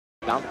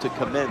About to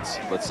commence.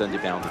 Let's send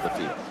it down to the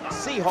field.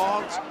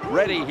 Seahawks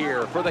ready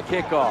here for the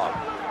kickoff.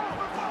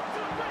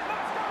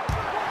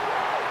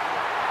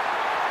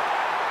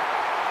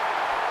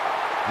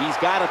 He's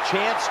got a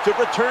chance to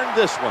return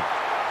this one.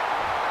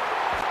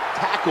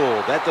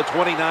 Tackled at the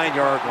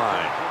 29-yard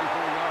line.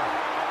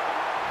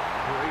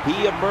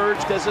 He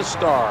emerged as a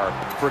star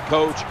for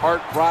Coach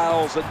Art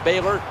Briles at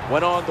Baylor,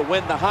 went on to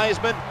win the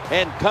Heisman,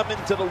 and come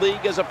into the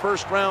league as a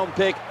first-round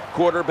pick,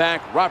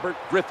 quarterback Robert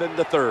Griffin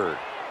III.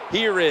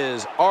 Here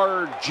is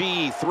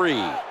RG3.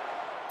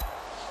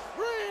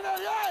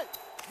 398!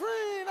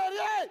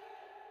 398!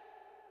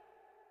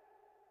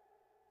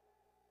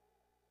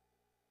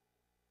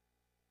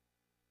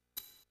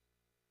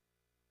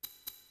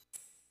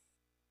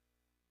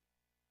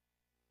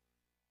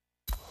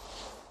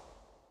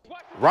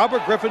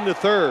 Robert Griffin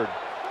III,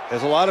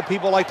 as a lot of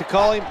people like to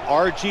call him,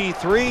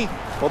 RG3.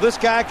 Well, this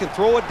guy can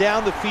throw it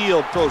down the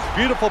field, throws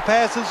beautiful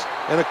passes,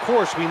 and of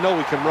course we know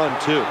he can run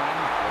too.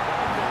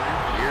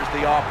 Here's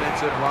the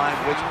offensive line,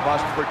 which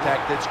must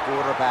protect its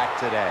quarterback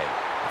today.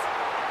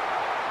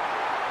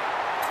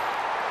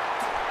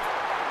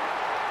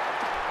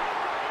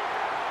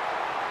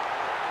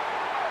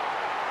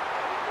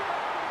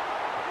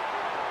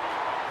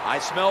 I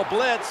smell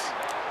blitz.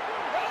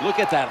 Look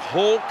at that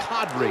whole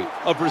cadre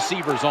of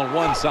receivers on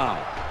one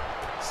side.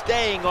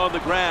 Staying on the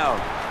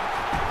ground.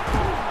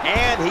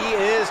 And he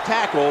is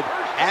tackled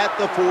at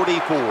the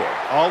 44.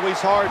 Always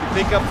hard to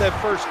pick up that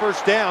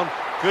first down.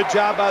 Good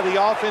job by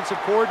the offensive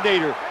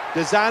coordinator,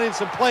 designing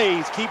some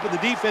plays, keeping the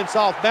defense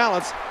off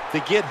balance to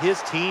get his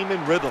team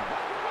in rhythm.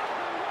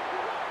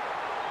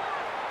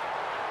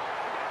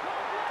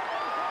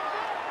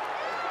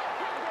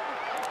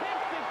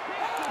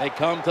 They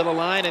come to the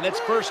line, and it's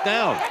first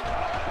down.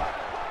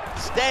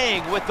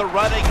 Staying with the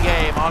running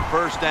game on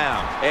first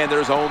down. And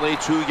there's only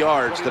 2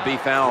 yards to be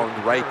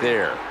found right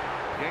there.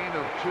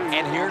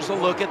 And here's a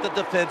look at the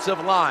defensive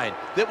line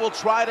that will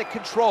try to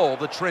control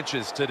the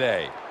trenches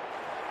today.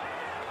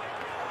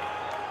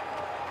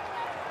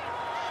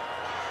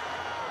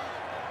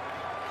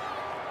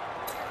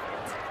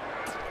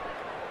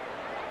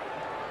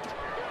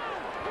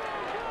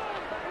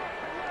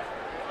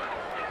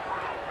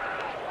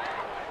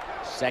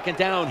 Second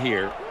down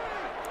here.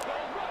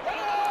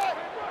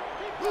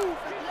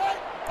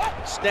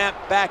 Snap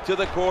back to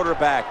the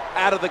quarterback,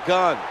 out of the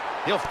gun.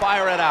 He'll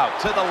fire it out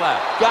to the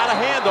left. Got a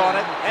hand on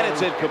it, and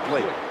it's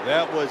incomplete.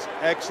 That was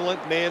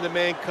excellent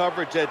man-to-man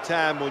coverage that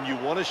time. When you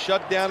want to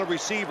shut down a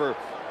receiver,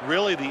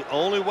 really the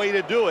only way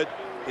to do it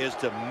is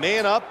to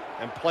man up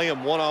and play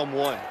him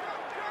one-on-one.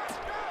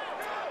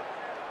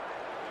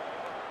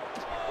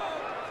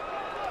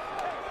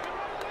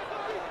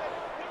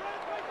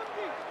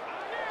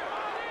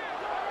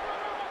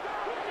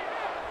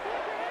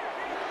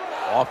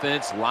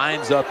 Offense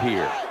lines up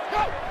here.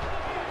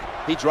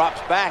 He drops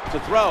back to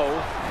throw.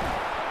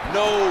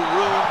 No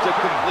room to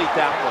complete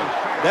that one.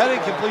 That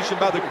incompletion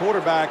by the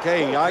quarterback,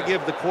 hey, I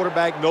give the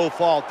quarterback no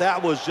fault.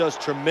 That was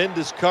just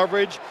tremendous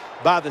coverage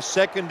by the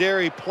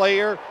secondary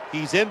player.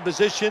 He's in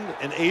position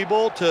and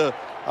able to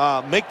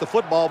make the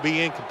football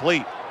be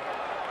incomplete.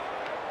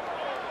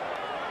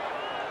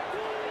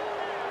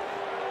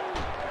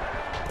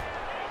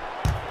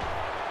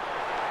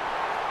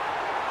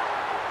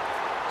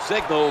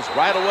 Signals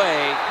right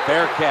away.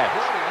 Fair catch.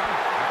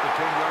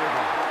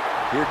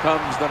 Here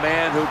comes the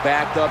man who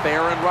backed up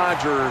Aaron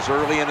Rodgers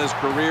early in his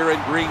career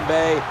in Green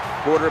Bay,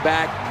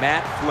 quarterback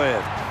Matt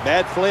Flynn.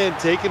 Matt Flynn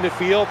taking the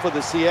field for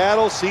the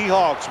Seattle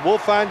Seahawks. We'll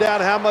find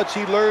out how much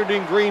he learned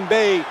in Green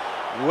Bay.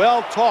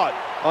 Well taught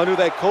under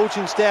that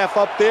coaching staff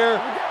up there.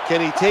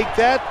 Can he take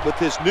that with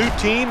this new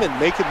team and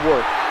make it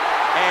work?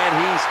 And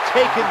he's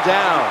taken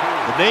down.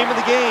 The name of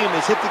the game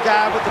is hit the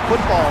guy with the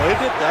football,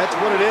 isn't it? That's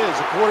what it is.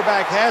 The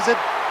quarterback has it.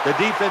 The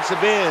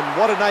defensive end,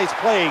 what a nice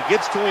play.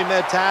 Gets to him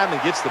that time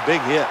and gets the big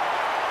hit.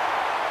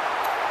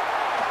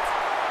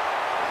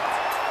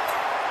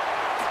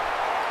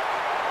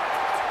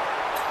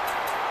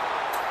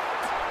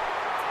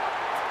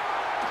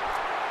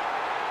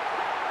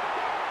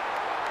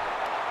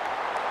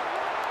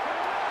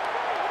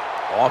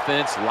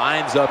 Offense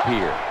lines up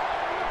here.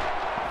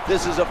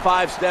 This is a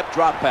 5-step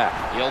drop back.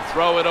 He'll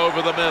throw it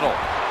over the middle.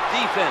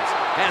 Defense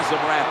has him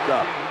wrapped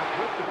up.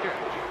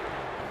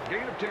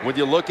 When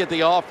you look at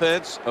the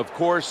offense, of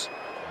course,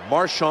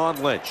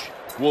 Marshawn Lynch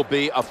will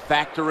be a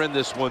factor in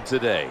this one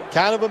today.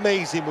 Kind of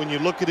amazing when you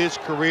look at his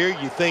career,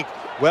 you think,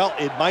 well,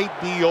 it might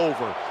be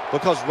over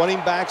because running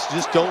backs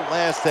just don't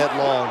last that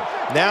long.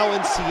 Now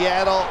in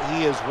Seattle,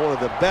 he is one of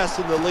the best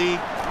in the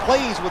league,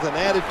 plays with an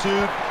attitude,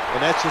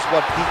 and that's just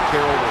what Pete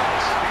Carroll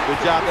wants.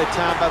 Good job that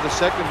time by the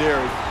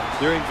secondary.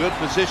 They're in good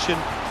position.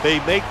 They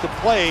make the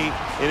play,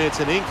 and it's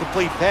an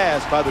incomplete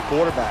pass by the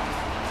quarterback.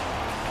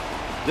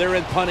 They're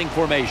in punting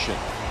formation.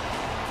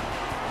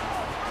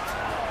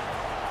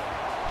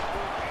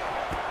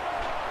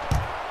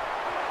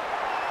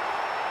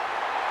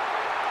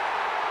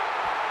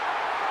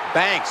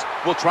 Banks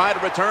will try to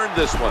return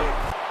this one.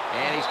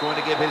 And he's going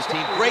to give his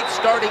team great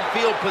starting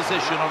field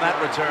position on that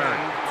return.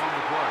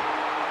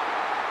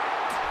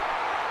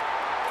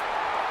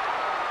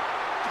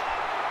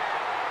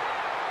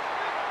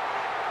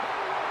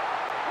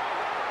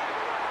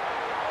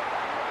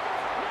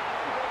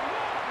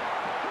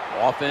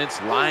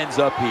 Offense lines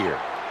up here.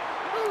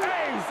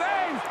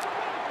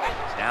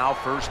 Now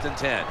 1st and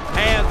 10.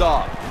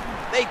 Handoff.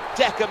 They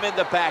deck him in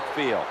the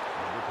backfield.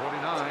 Number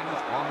 29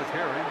 on the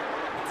carry.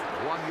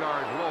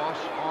 1-yard loss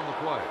on the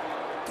play.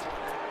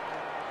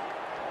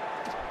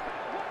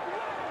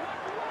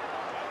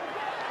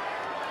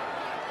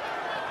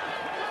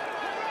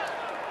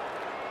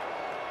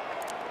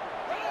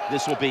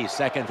 This will be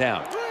 2nd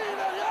down.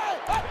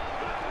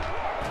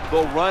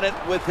 They'll run it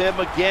with him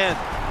again.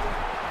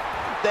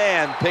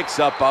 Dan picks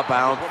up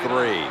about 3. The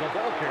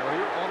ball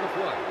carrier on the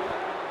play.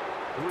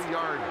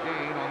 3-yard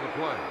gain on the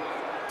play.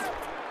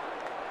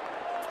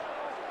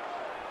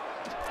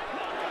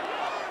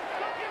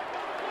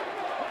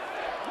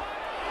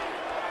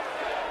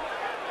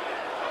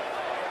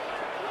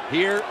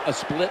 Here, a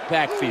split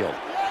backfield.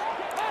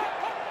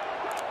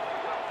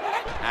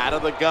 Out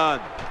of the gun.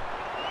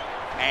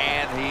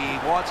 And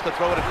he wants to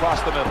throw it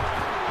across the middle.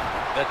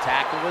 The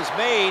tackle is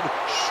made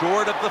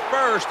short of the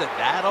first, and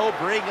that'll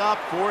bring up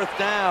 4th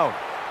down.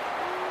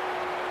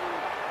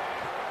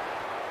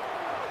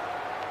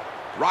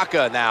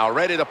 Rocca now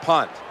ready to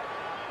punt.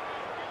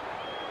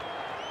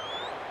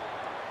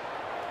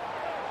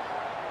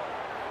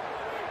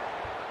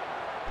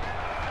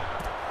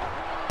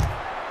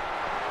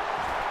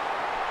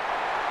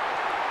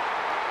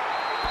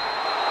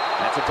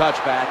 That's a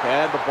touchback,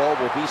 and the ball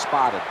will be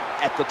spotted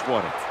at the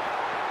 20.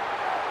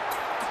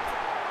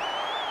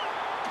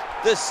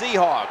 The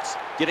Seahawks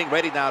getting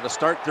ready now to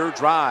start their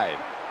drive.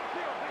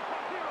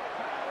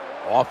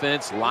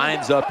 Offense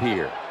lines up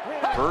here.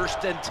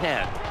 1st and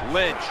 10.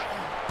 Lynch.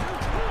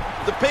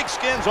 The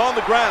Pigskin's on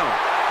the ground.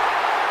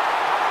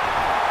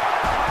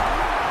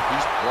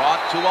 He's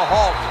brought to a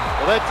halt.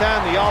 Well, that time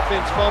the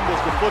offense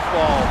fumbles the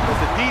football, but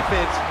the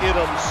defense hit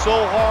them so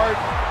hard,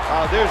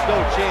 there's no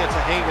chance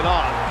of hanging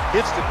on.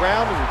 Hits the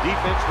ground and the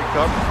defense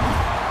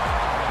recovers.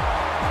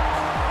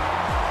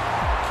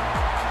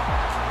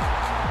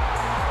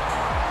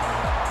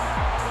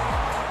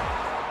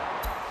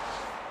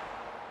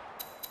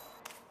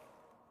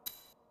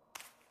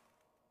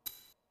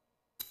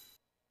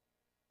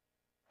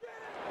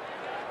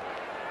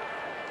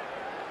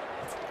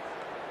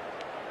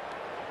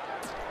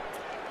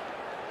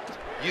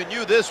 You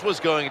knew this was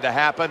going to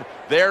happen.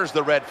 There's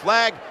the red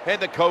flag,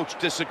 and the coach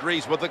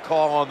disagrees with the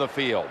call on the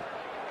field.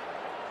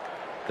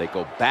 They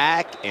go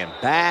back and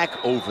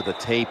back over the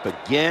tape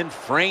again,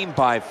 frame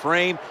by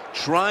frame,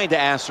 trying to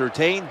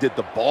ascertain, did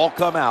the ball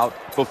come out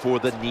before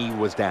the knee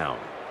was down?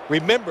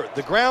 Remember,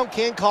 the ground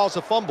can cause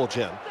a fumble,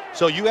 Jim.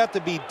 So you have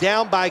to be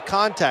down by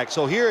contact.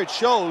 So here it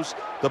shows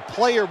the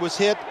player was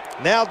hit.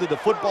 Now did the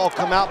football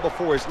come out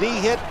before his knee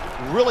hit?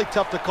 Really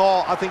tough to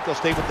call. I think they'll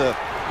stay with the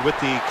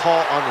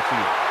call on the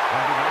field.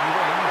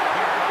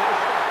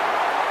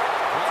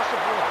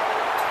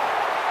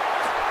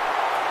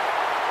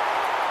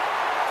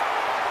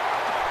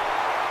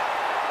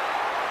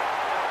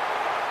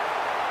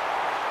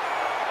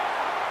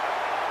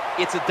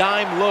 It's a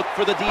dime look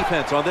for the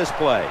defense on this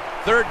play.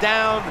 3rd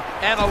down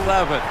and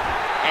 11.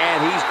 And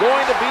he's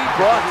going to be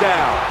brought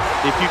down.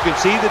 If you can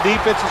see the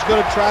defense is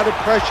going to try to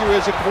pressure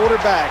as a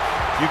quarterback,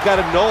 you've got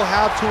to know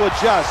how to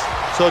adjust.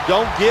 So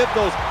don't give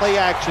those play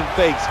action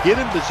fakes. Get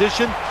in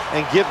position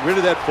and get rid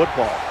of that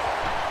football.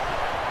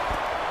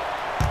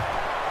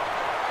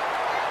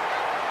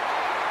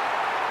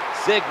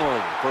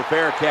 Signaling for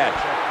fair catch.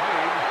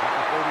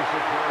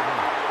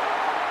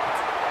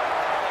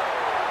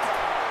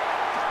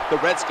 The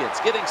Redskins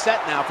getting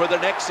set now for their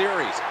next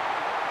series.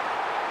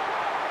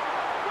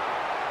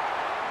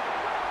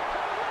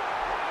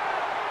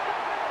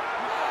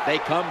 They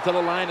come to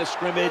the line of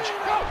scrimmage.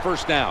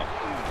 1st down.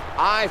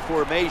 I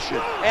formation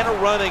and a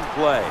running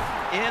play.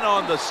 In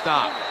on the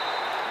stop.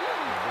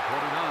 Number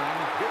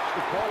 29 gets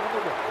the call on the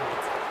run.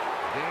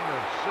 Gain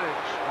of 6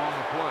 on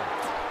the play.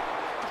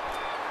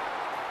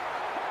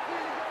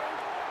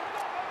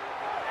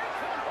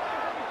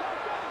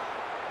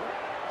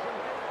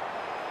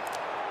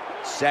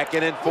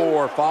 Second and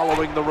 4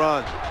 following the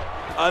run.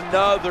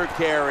 Another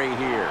carry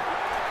here.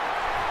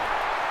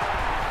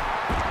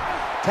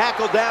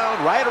 Tackle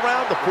down right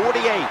around the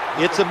 48.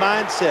 It's a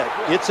mindset.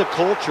 It's a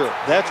culture.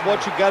 That's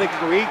what you got to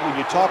create when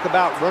you talk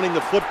about running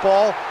the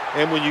football.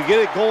 And when you get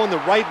it going the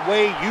right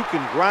way, you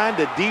can grind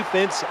the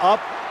defense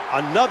up.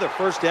 Another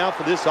 1st down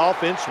for this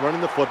offense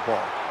running the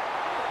football.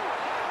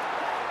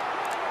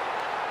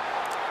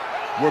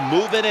 We're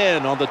moving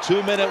in on the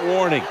 2-minute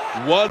warning.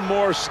 One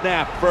more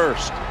snap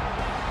first.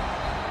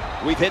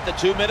 We've hit the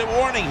 2-minute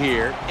warning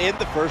here in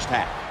the 1st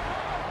half.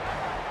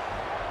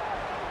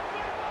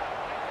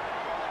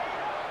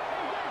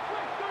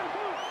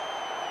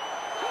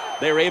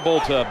 They're able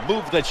to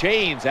move the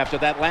chains after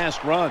that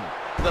last run.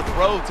 The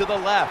throw to the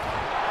left.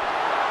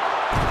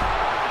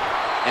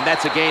 And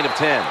that's a gain of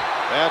 10.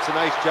 That's a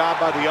nice job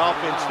by the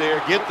offense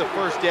there. Get the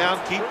 1st down,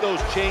 keep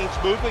those chains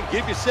moving,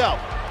 give yourself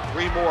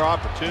 3 more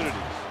opportunities.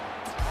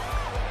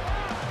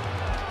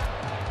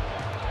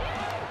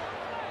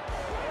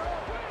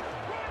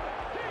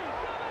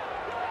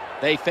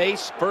 They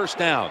face 1st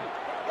down.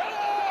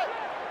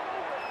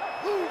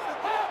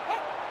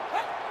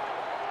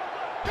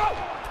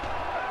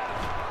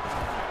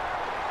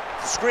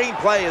 Screen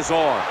play is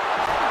on.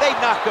 They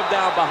knock him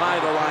down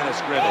behind the line of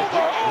scrimmage.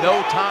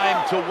 No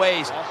time to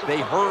waste. They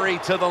hurry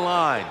to the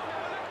line.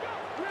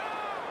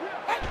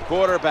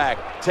 Quarterback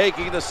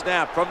taking the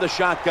snap from the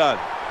shotgun.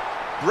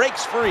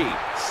 Breaks free,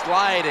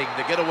 sliding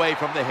to get away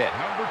from the hit.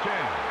 Number 10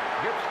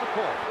 gets the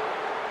call.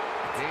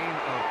 Gain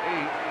of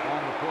 8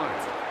 on the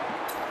play.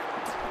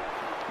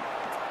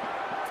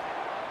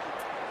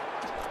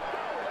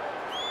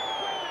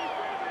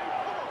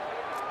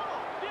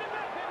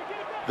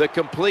 The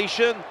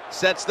completion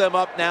sets them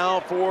up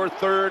now for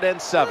 3rd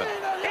and 7.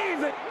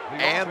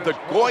 And they're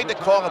going to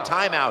call a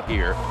timeout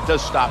here to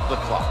stop the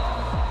clock.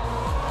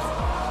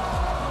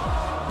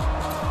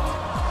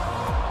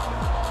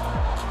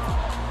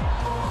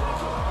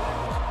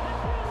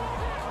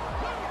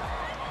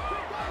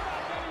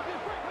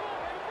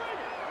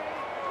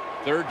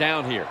 Third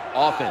down here.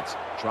 Offense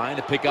trying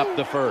to pick up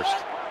the first.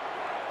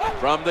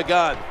 From the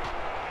gun.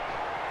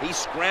 He's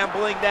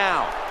scrambling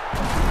now.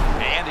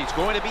 And he's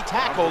going to be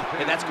tackled,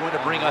 and that's going to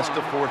bring us to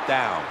 4th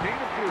down.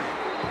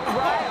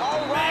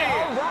 All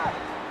right.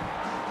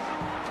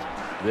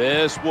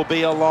 This will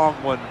be a long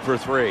one for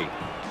 3.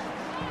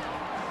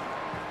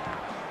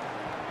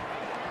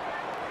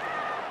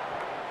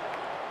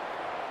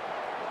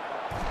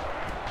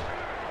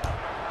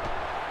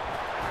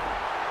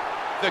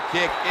 The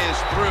kick is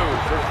through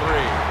for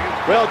 3.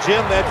 Well, Jim,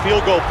 that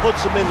field goal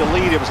puts them in the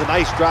lead. It was a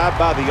nice drive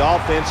by the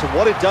offense, and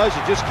what it does,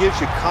 it just gives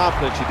you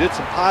confidence. You did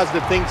some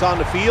positive things on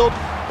the field,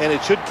 and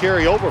it should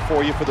carry over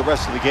for you for the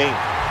rest of the game.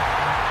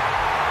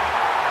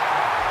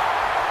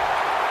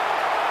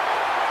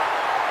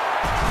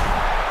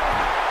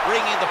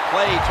 Bringing the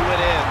play to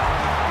an end.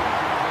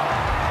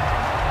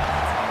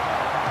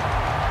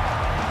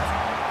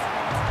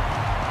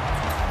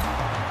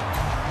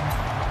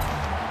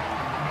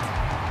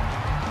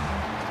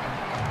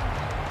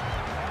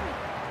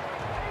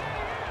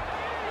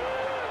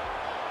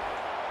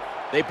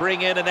 They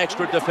bring in an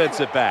extra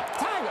defensive back.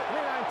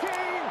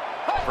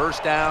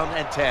 1st down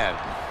and 10.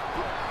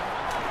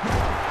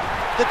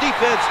 The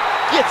defense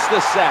gets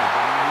the sack.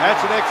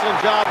 That's an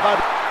excellent job by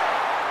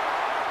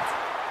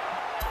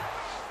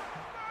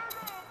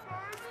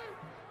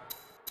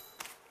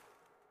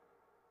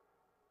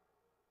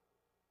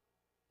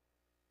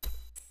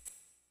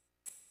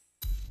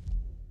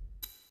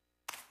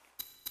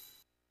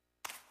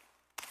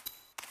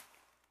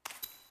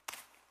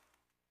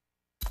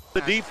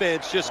the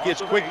defense. Just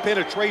gets quick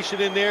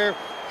penetration in there,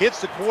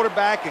 hits the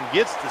quarterback, and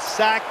gets the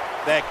sack.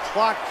 That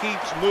clock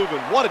keeps moving.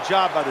 What a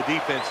job by the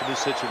defense in this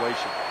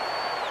situation.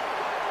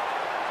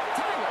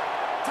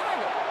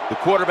 The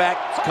quarterback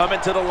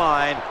coming to the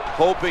line,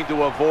 hoping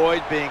to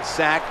avoid being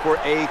sacked for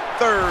a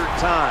 3rd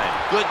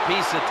time. Good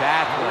piece of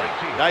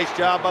tackling. Nice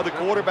job by the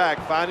quarterback,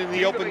 finding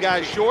the open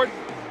guy short.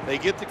 They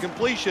get the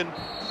completion.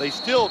 They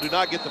still do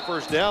not get the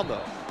 1st down,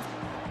 though.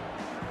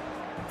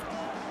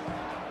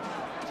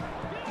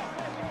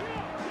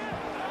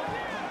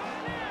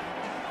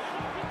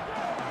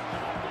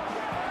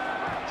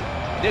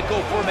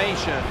 Nickel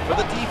formation for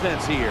the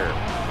defense here.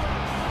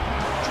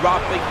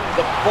 Dropping,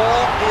 the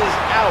ball is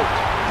out.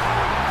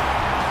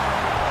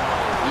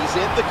 He's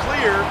in the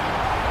clear.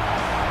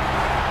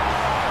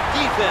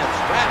 Defense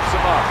wraps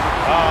him up.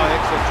 Oh,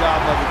 excellent job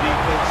by the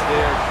defense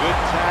there. Good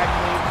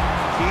tackling.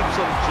 Keeps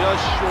them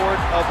just short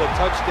of a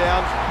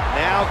touchdown.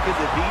 Now can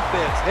the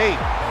defense,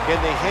 can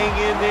they hang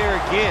in there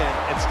again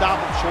and stop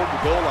them short of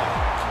the goal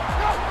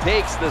line?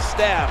 Takes the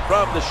snap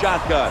from the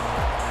shotgun.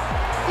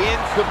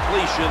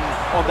 Incompletion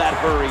on that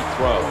hurried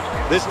throw.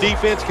 This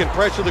defense can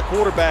pressure the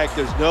quarterback.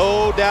 There's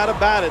no doubt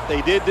about it.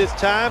 They did this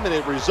time, and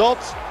it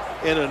results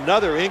in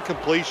another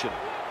incompletion.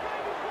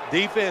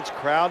 Defense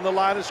crowding the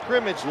line of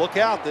scrimmage. Look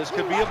out, this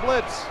could be a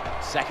blitz.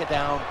 2nd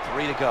down,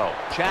 3 to go.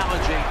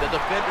 Challenging the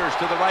defenders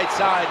to the right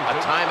side.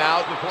 A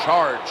timeout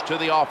charge to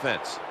the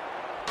offense.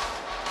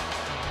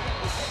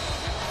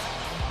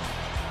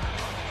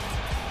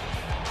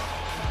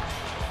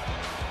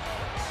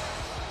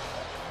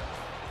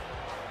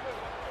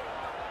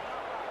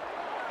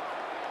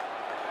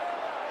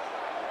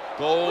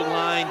 Goal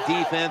line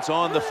defense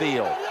on the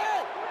field.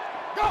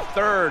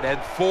 3rd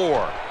and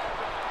 4.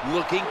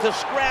 Looking to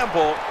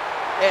scramble.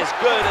 As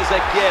good as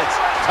it gets.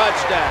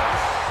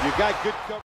 Touchdown. You got good coverage.